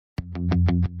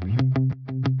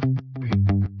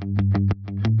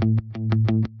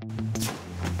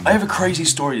I have a crazy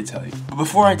story to tell you. But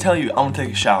before I tell you, I'm gonna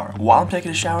take a shower. While I'm taking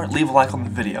a shower, leave a like on the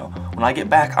video. When I get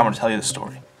back, I'm gonna tell you the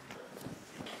story.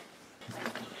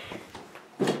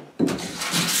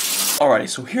 Alrighty,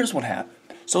 so here's what happened.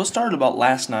 So it started about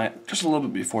last night, just a little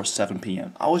bit before 7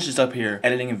 p.m. I was just up here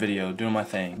editing a video, doing my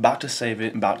thing, about to save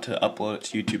it, about to upload it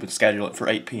to YouTube and schedule it for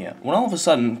 8 p.m. When all of a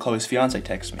sudden, Chloe's fiance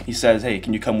texts me. He says, hey,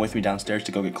 can you come with me downstairs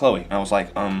to go get Chloe? And I was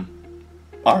like,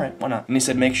 alright, why not? And he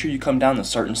said, make sure you come down the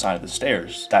certain side of the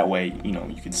stairs. That way, you know,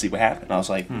 you can see what happened. And I was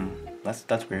like,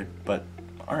 that's weird, but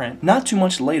alright. Not too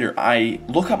much later, I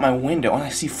look out my window and I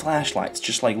see flashlights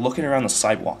just like looking around the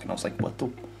sidewalk. And I was like,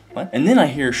 what? And then I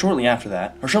hear shortly after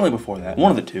that, or shortly before that, one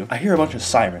of the two, I hear a bunch of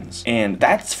sirens. And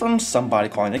that's from somebody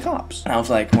calling the cops. And I was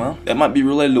like, well, that might be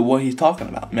related to what he's talking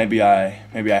about. Maybe I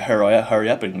hurry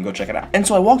up and go check it out. And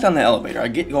so I walk down the elevator. I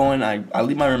get going, I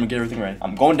leave my room and get everything ready.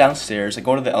 I'm going downstairs, I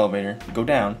go to the elevator, go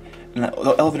down, and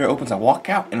the elevator opens, I walk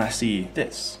out, and I see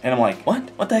this. And I'm like, what?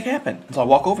 What the heck happened? And so I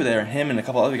walk over there, and him and a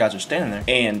couple other guys are standing there.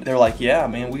 And they're like, yeah,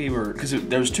 man, because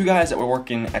there was two guys that were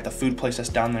working at the food place that's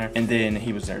down there, and then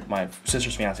he was there. My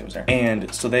sister's fiance was there.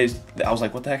 And so I was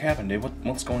like, what the heck happened, dude?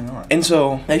 What's going on? And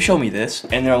so they show me this,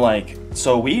 and they're like,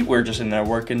 so we were just in there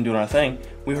working, doing our thing.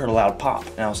 We heard a loud pop,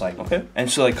 and I was like, okay.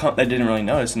 And so they didn't really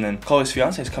notice, and then Chloe's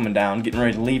fiance is coming down, getting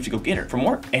ready to leave to go get her from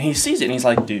work. And he sees it, and he's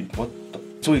like, dude, what?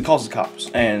 So he calls the cops,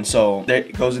 and so they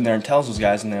goes in there and tells those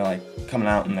guys, and they're like coming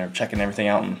out and they're checking everything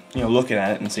out and, you know, looking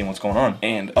at it and seeing what's going on.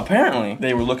 And apparently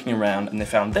they were looking around and they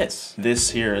found this.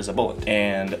 This here is a bullet,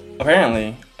 and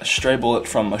apparently a stray bullet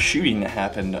from a shooting that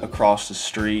happened across the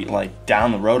street, like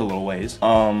down the road a little ways.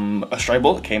 A stray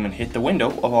bullet came and hit the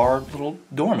window of our little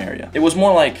dorm area. It was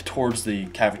more like towards the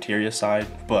cafeteria side,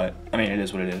 but I mean, it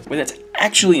is what it is. But that's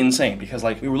actually insane because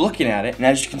like we were looking at it, and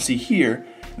as you can see here,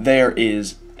 there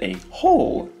is a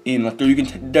hole in like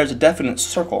there's a definite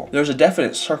circle. There's a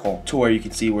definite circle to where you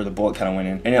can see where the bullet kind of went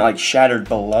in, and it like shattered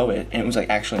below it, and it was like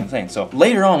actually insane. So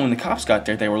later on, when the cops got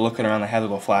there, they were looking around. They had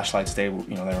little flashlights. They were,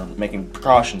 you know, they were making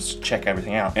precautions to check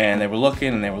everything out, and they were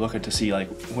looking to see like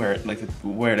where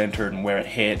it entered and where it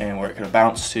hit and where it could have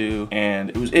bounced to, and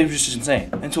it was just insane.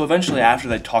 And so eventually, after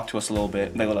they talked to us a little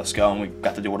bit, they let us go, and we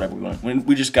got to do whatever we wanted.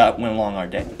 We just went along our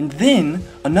day. And then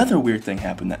another weird thing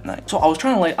happened that night. So I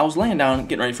was laying down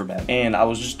getting ready for bed, and I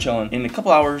was just chilling, and a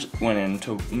couple hours went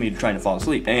into me trying to fall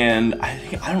asleep, and I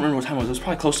don't remember what time it was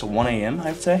probably close to 1 a.m.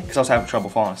 I would say, because I was having trouble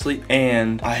falling asleep,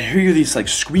 and I hear these like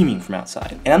screaming from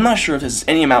outside, and I'm not sure if this is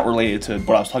any amount related to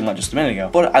what I was talking about just a minute ago,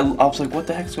 but I was like, what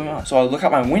the heck's going on? So I look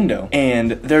out my window,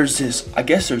 and there's this, I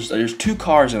guess there's two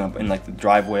cars in like the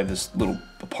driveway of this little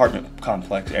apartment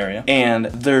complex area, and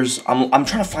I'm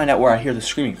trying to find out where I hear the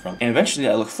screaming from, and eventually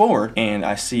I look forward and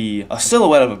I see a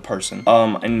silhouette of a person,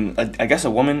 and I guess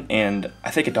a woman and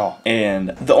I think a dog, and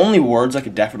the only words I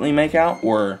could definitely make out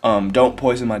were don't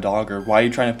poison my dog, or why are you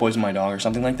trying to poison my dog, or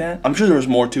something like that. I'm sure there was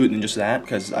more to it than just that,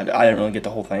 because I didn't really get the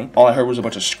whole thing. All I heard was a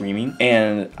bunch of screaming,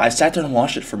 and I sat there and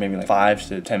watched it for maybe like 5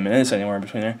 to 10 minutes, anywhere in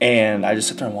between there, and I just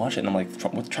sit there and watch it, and I'm like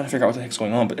trying to figure out what the heck's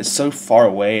going on, but it's so far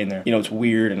away, and there, you know, it's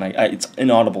weird, and like it's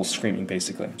inaudible screaming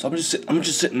basically. So I'm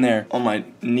just sitting there on my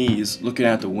knees looking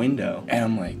out the window, and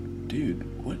I'm like,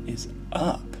 dude, what is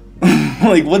up?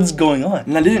 Like, what's going on?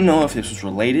 And I didn't know if this was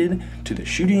related to the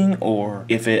shooting or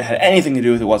if it had anything to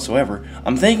do with it whatsoever.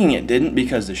 I'm thinking it didn't,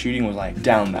 because the shooting was like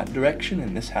down that direction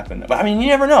and this happened. But I mean, you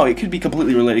never know. It could be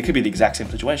completely related. It could be the exact same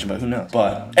situation, but who knows?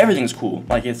 But everything's cool.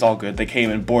 Like, it's all good. They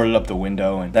came and boarded up the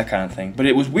window and that kind of thing. But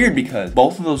it was weird because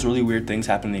both of those really weird things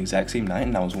happened the exact same night,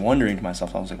 and I was wondering to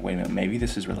myself, I was like, wait a minute, maybe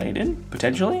this is related?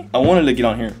 Potentially? I wanted to get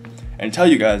on here and tell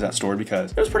you guys that story because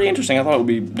it was pretty interesting. I thought it would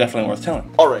be definitely worth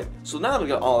telling. Alright, so now that we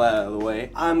got all that out of the way,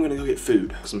 I'm gonna go get food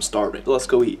because I'm starving. So let's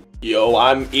go eat. Yo,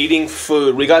 I'm eating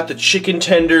food. We got the chicken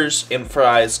tenders and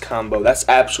fries combo. That's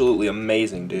absolutely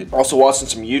amazing, dude. Also watching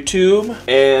some YouTube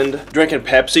and drinking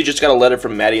Pepsi. Just got a letter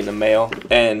from Maddie in the mail,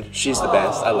 and she's the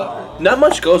best. I love her. Not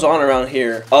much goes on around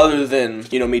here other than,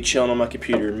 you know, me chilling on my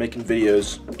computer, making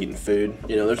videos, eating food.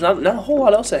 You know, there's not a whole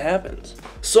lot else that happens.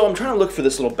 So I'm trying to look for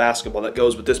this little basketball that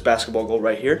goes with this basketball goal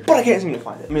right here, but I can't seem to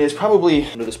find it. I mean, it's probably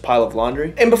under this pile of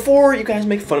laundry. And before you guys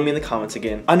make fun of me in the comments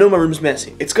again, I know my room's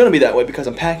messy. It's gonna be that way because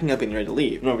I'm packing up and ready to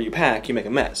leave. Whenever you pack, you make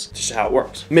a mess. It's just how it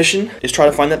works. Mission is try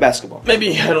to find that basketball.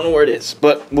 Maybe, I don't know where it is,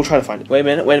 but we'll try to find it. Wait a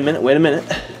minute, wait a minute, wait a minute.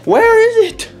 Where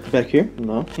is it? Back here?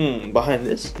 No. Behind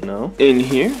this? No. In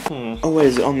here? Oh, wait,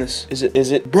 is it on this?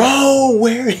 Is it? Bro,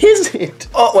 where is it?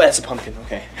 Oh, wait, that's a pumpkin,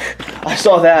 okay. I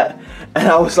saw that, and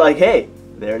I was like, hey,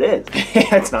 there it is.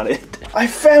 That's not it. I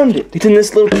found it. It's in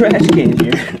this little trash can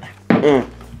here.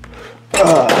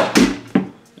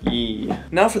 Yeah.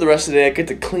 Now for the rest of the day, I get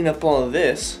to clean up all of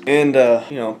this and,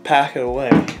 you know, pack it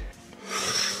away.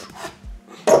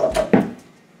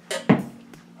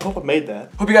 I hope I made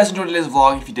that. Hope you guys enjoyed today's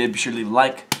vlog. If you did, be sure to leave a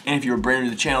like. And if you're brand new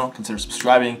to the channel, consider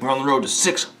subscribing. We're on the road to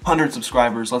 600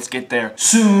 subscribers. Let's get there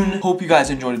soon. Hope you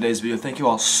guys enjoyed today's video. Thank you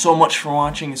all so much for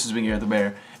watching. This has been Gary the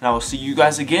Bear, and I will see you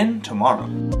guys again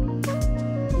tomorrow.